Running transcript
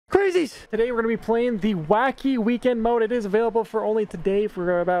crazies? Today we're going to be playing the Wacky weekend mode. It is available for only today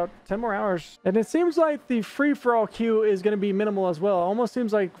for about 10 more hours. And it seems like the free-for-all queue is going to be minimal as well. It almost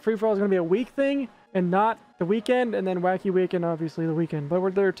seems like free-for-all is going to be a week thing and not the weekend, and then Wacky weekend, obviously the weekend.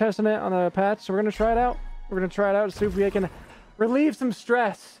 But they're testing it on the patch, so we're going to try it out. We're going to try it out to see if we can relieve some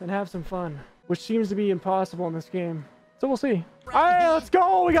stress and have some fun, which seems to be impossible in this game. So we'll see. All right, let's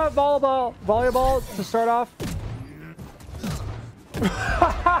go. We got volleyball to start off.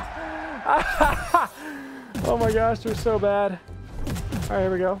 Oh my gosh, they're so bad. All right,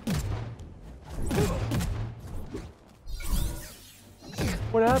 here we go.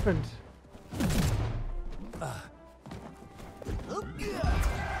 What happened?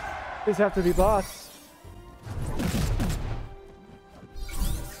 These have to be bots.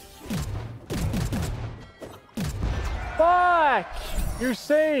 Fuck! You're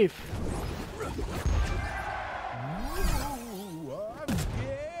safe.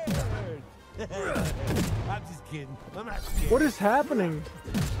 I'm just kidding. I'm not scared. What is happening?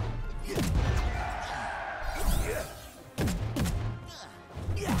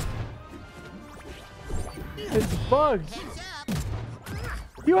 It's bugged.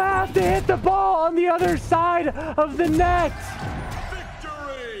 You have to hit the ball on the other side of the net.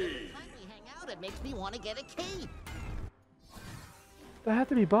 Victory! Time we hang out, it makes me want to get a cape. That had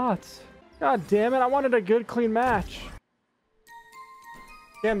to be bots. God damn it, I wanted a good, clean match.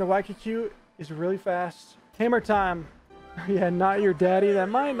 Damn, the Wacky queue is really fast. Hammer time. Yeah, not your daddy. That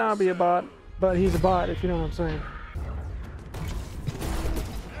might not be a bot, but he's a bot, if you know what I'm saying.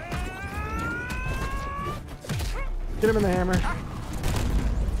 Get him in the hammer.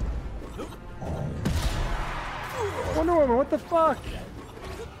 Wonder Woman, what the fuck?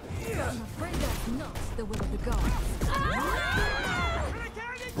 I'm afraid that's not the will of the gods.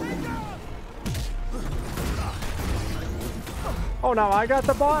 Oh, now I got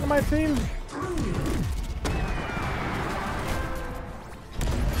the bot on my team?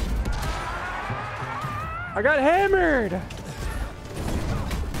 I got hammered!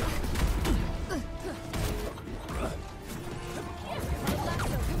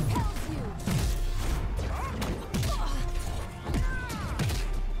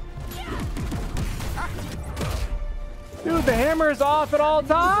 Dude, the hammer is off at all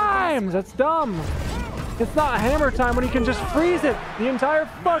times! That's dumb! It's not hammer time when you can just freeze it the entire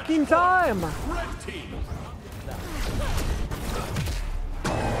fucking time! Red team!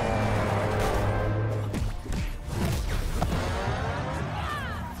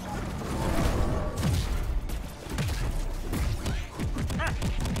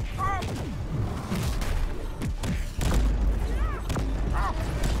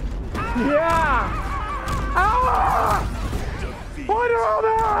 Yeah! Ah! Wonder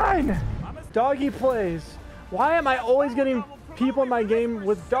Woman! Doggy plays. Why am I always getting people in my game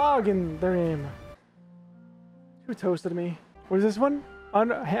with dog in their name? Who toasted me? What is this one?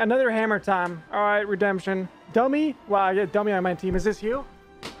 Another hammer time. All right, redemption. Dummy? Wow, I get dummy on my team. Is this you?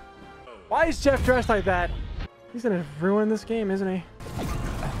 Why is Jeff dressed like that? He's gonna ruin this game, isn't he?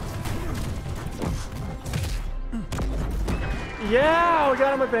 Yeah, we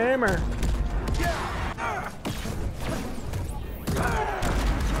got him with the hammer.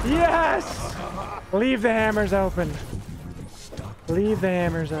 Yes! Leave the hammers open. Leave the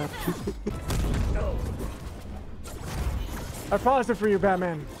hammers up. I paused it for you,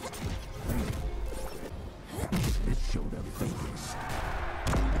 Batman.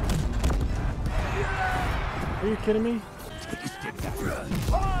 Are you kidding me?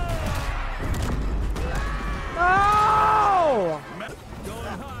 No!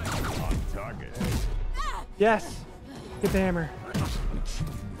 Yes! Get the hammer.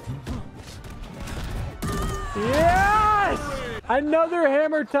 Yes! Another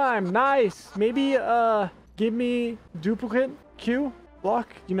hammer time. Nice. Maybe give me duplicate Q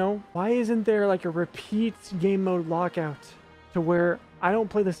block. You know, why isn't there like a repeat game mode lockout to where I don't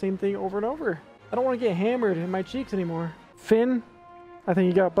play the same thing over and over? I don't want to get hammered in my cheeks anymore. Finn, I think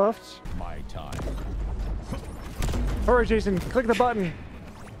you got buffed. My time. Alright, Jason, click the button.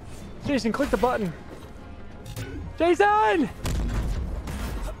 Jason, click the button. Jason!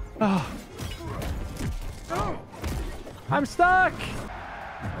 Oh. I'm stuck!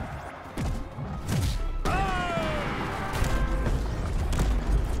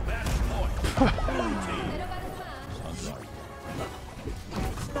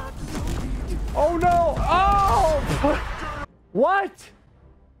 Oh no! Oh! What?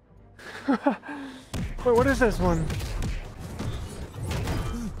 Wait, what is this one?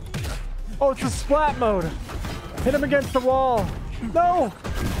 Oh, it's a splat mode. Hit him against the wall. No!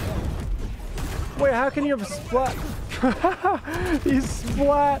 Wait, how can you have splat? He's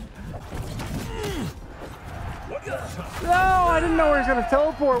splat No, I didn't know he was gonna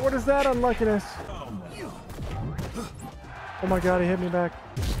teleport. What is that unluckiness? Oh my god, he hit me back.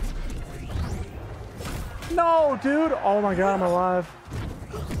 No, dude. Oh my god, I'm alive.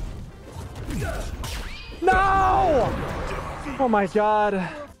 No! Oh my god.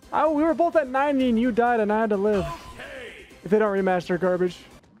 We were both at 90 and you died and I had to live. If they don't rematch, they're garbage.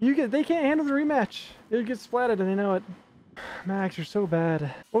 They can't handle the rematch. They'll get splatted and they know it. Max, you're so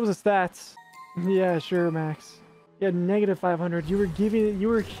bad. What was the stats? Yeah, sure, Max. You had negative 500. You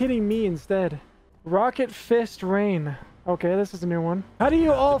were hitting me instead. Rocket Fist Rain. Okay, this is a new one. How do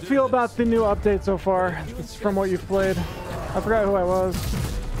you all feel about the new update so far? It's from what you've played. I forgot who I was.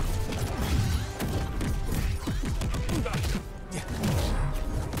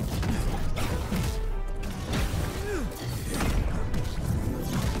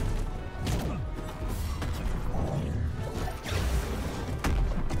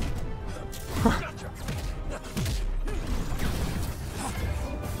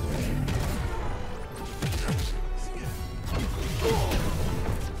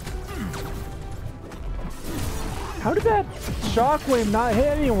 How did that shockwave not hit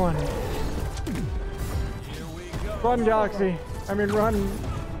anyone? Run, Galaxy. I mean, run,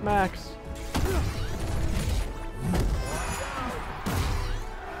 Max.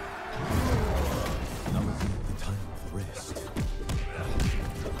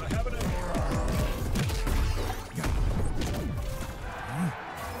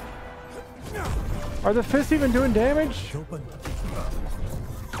 Are the fists even doing damage?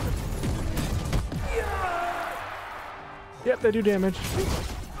 Yep, they do damage.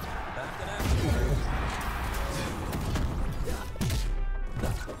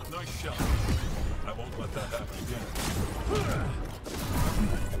 Nice shot. I won't let that happen again.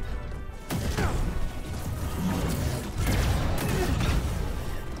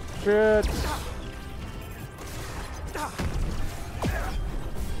 Shit.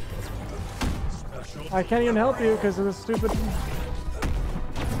 I can't even help you because of this stupid...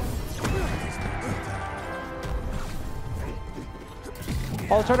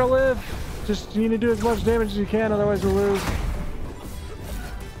 I'll try to live. Just you need to do as much damage as you can, otherwise you'll lose.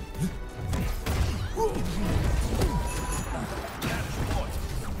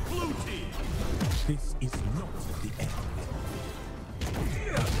 This is not the end.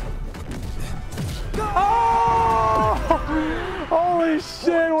 Oh! Holy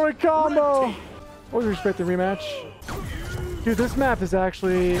shit, what a combo! Always respect the rematch. Dude, this map is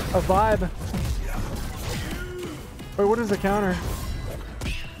actually a vibe. Wait, what is the counter?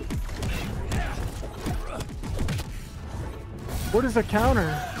 What is the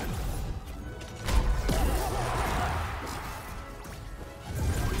counter?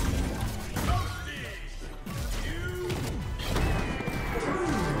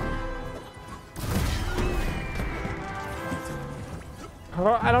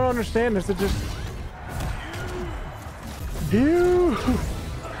 I don't understand this. It just... Ew!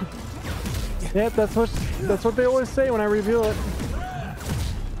 Yep, that's what they always say when I reveal it.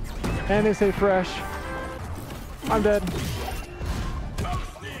 And they say fresh. I'm dead.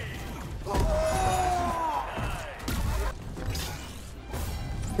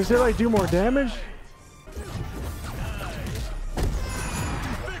 Does it like do more damage?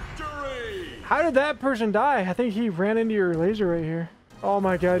 How did that person die? I think he ran into your laser right here. Oh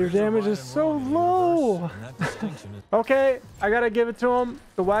my god, your damage is so low. Okay, I gotta give it to him.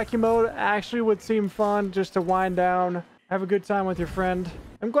 The wacky mode actually would seem fun just to wind down, have a good time with your friend.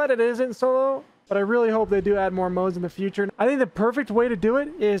 I'm glad it isn't solo, but I really hope they do add more modes in the future. I think the perfect way to do it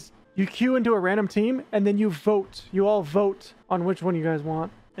is you queue into a random team and then you vote. You all vote on which one you guys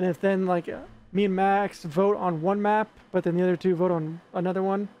want. And if then like me and Max vote on one map, but then the other two vote on another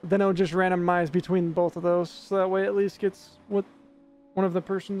one, then it'll just randomize between both of those. So that way at least gets what one of the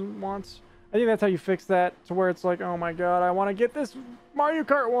person wants. I think that's how you fix that to where it's like, oh my god, I want to get this Mario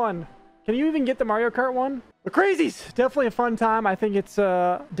Kart 1. Can you even get the Mario Kart 1? The Crazies! Definitely a fun time. I think it's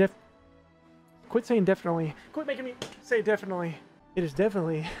quit saying definitely. Quit making me say definitely. It is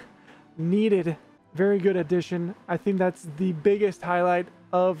definitely needed. Very good addition. I think that's the biggest highlight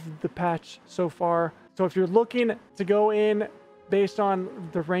of the patch so far. So if you're looking to go in based on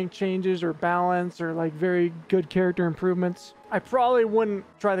the rank changes or balance or like very good character improvements, I probably wouldn't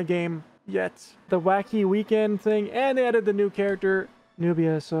try the game yet. The wacky weekend thing, and they added the new character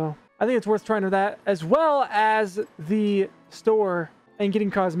Nubia, so I think it's worth trying that, as well as the store and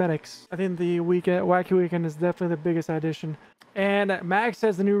getting cosmetics. I think the wacky weekend is definitely the biggest addition. And Max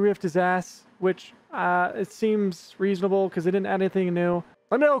says the new rift is ass, which it seems reasonable because they didn't add anything new.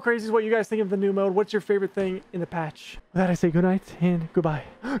 Let me know, crazies, what you guys think of the new mode. What's your favorite thing in the patch? With that, I say good night and goodbye.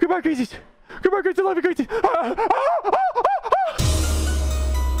 Goodbye, crazies. Come on, Crazy, love you, Crazy. Ah, ah, ah, ah.